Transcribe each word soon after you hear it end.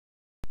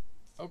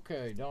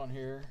Okay, Don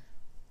here.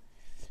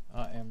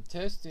 I am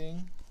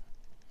testing.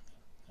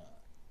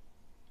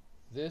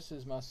 This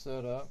is my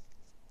setup.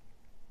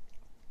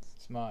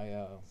 It's my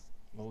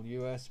little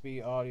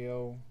USB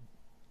audio.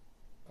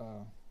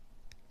 I'm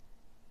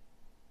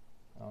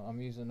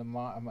using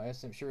my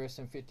Shure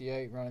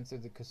SM58 running through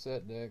the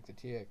cassette deck, the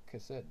TX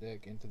cassette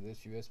deck, into this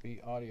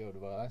USB audio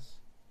device.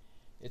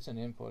 It's an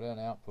input and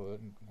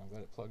output, and I've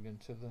got it plugged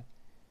into the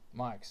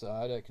mic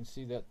side. I can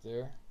see that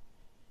there.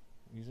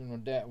 Using my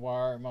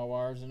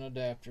wires and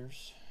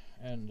adapters,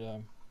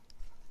 and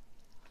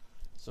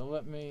so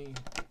let me.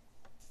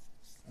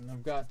 And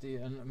I've got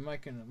I'm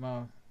making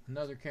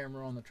another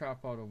camera on the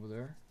tripod over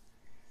there.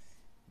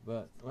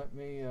 But let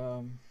me.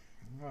 Oh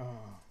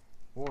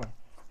boy,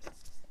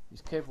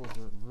 these cables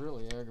are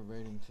really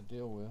aggravating to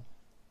deal with.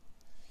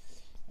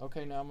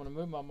 Okay, now I'm going to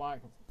move my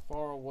mic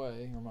far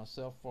away, or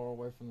myself far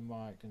away from the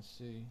mic, and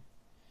see.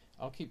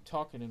 I'll keep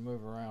talking and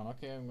move around.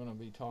 Okay, I'm going to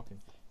be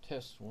talking.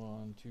 Test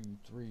 1, 2,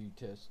 3.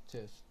 Test.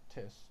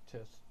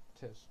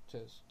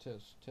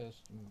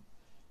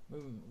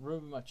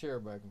 Moving my chair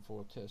back and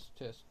forth. Test.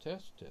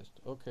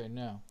 Okay,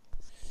 now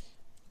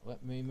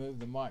let me move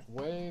the mic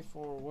way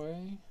far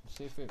away.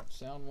 See if it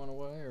sound went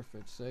away or if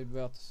it stayed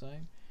about the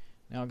same.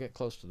 Now I'll get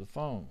close to the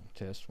phone.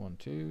 Test 1,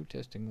 2.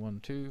 Testing 1,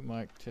 2.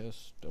 Mic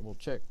test. Double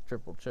check.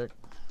 Triple check.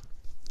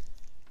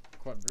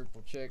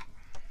 Quadruple check.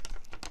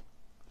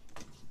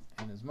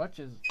 And as much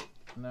as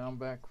now I'm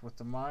back with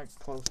the mic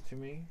close to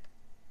me.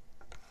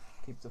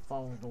 Keep the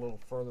phone a little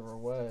further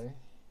away.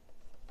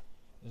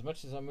 As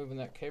much as I'm moving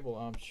that cable,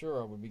 I'm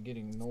sure I would be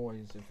getting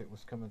noise if it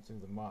was coming through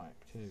the mic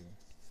too.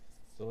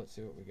 So let's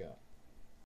see what we got.